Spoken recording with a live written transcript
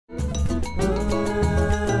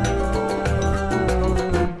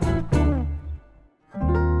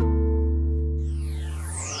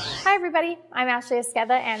everybody, I'm Ashley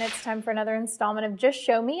Esqueda, and it's time for another installment of Just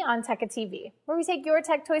Show Me on Tekka TV, where we take your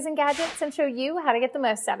tech toys and gadgets and show you how to get the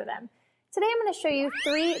most out of them. Today I'm going to show you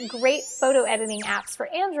 3 great photo editing apps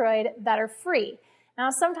for Android that are free. Now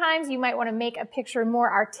sometimes you might want to make a picture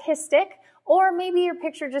more artistic, or maybe your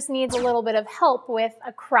picture just needs a little bit of help with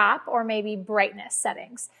a crop or maybe brightness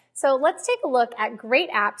settings. So let's take a look at great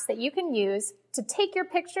apps that you can use to take your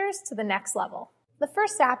pictures to the next level. The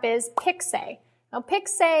first app is Pixay. Now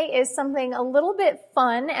Pixay is something a little bit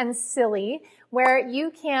fun and silly where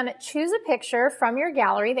you can choose a picture from your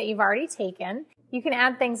gallery that you've already taken. You can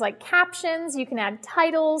add things like captions, you can add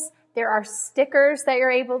titles, there are stickers that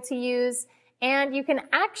you're able to use, and you can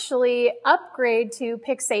actually upgrade to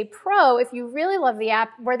Pixay Pro if you really love the app,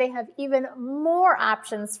 where they have even more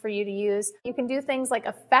options for you to use. You can do things like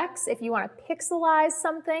effects if you want to pixelize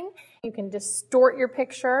something. You can distort your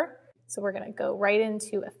picture. So we're going to go right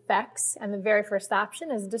into effects, and the very first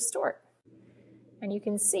option is distort. And you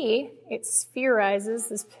can see it spherizes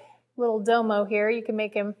this little domo here. You can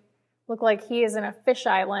make him look like he is in a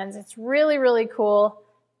fisheye lens. It's really, really cool.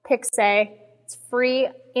 Pixay. It's free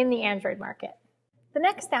in the Android market. The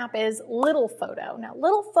next app is Little Photo. Now,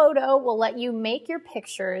 Little Photo will let you make your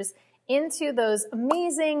pictures into those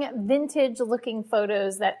amazing vintage-looking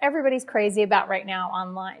photos that everybody's crazy about right now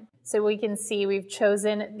online. So we can see we've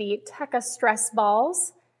chosen the Tekka stress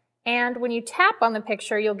balls, and when you tap on the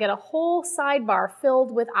picture, you'll get a whole sidebar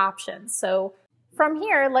filled with options. So from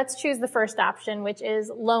here, let's choose the first option, which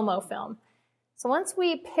is Lomo film. So once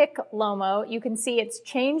we pick Lomo, you can see it's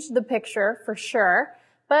changed the picture for sure.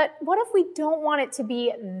 But what if we don't want it to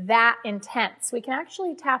be that intense? We can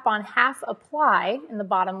actually tap on half apply in the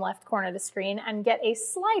bottom left corner of the screen and get a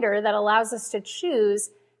slider that allows us to choose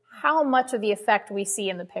how much of the effect we see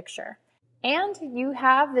in the picture. And you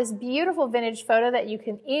have this beautiful vintage photo that you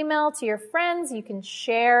can email to your friends, you can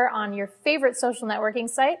share on your favorite social networking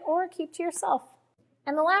site, or keep to yourself.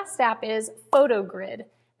 And the last app is PhotoGrid.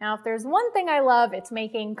 Now, if there's one thing I love, it's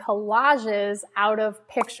making collages out of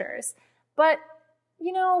pictures. But,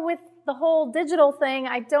 you know, with the whole digital thing,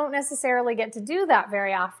 I don't necessarily get to do that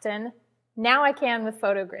very often. Now I can with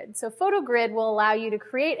PhotoGrid. So PhotoGrid will allow you to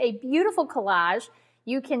create a beautiful collage.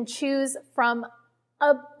 You can choose from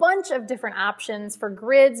a bunch of different options for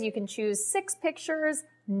grids. You can choose 6 pictures,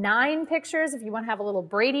 9 pictures if you want to have a little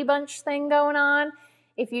Brady Bunch thing going on.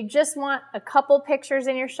 If you just want a couple pictures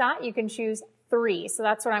in your shot, you can choose 3. So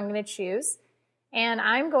that's what I'm going to choose. And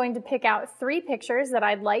I'm going to pick out 3 pictures that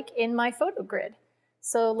I'd like in my photo grid.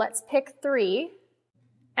 So let's pick 3.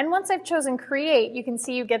 And once I've chosen create, you can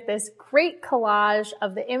see you get this great collage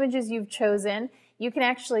of the images you've chosen. You can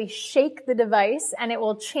actually shake the device and it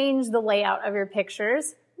will change the layout of your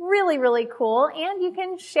pictures. Really, really cool. And you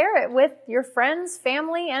can share it with your friends,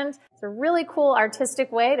 family, and it's a really cool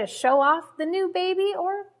artistic way to show off the new baby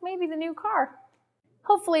or maybe the new car.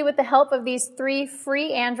 Hopefully with the help of these 3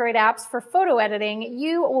 free Android apps for photo editing,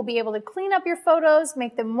 you will be able to clean up your photos,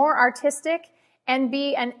 make them more artistic, and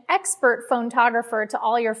be an expert photographer to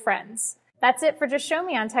all your friends. That's it for Just Show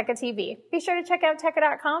Me on Tekka TV. Be sure to check out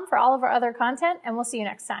Tekka.com for all of our other content, and we'll see you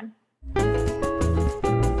next time.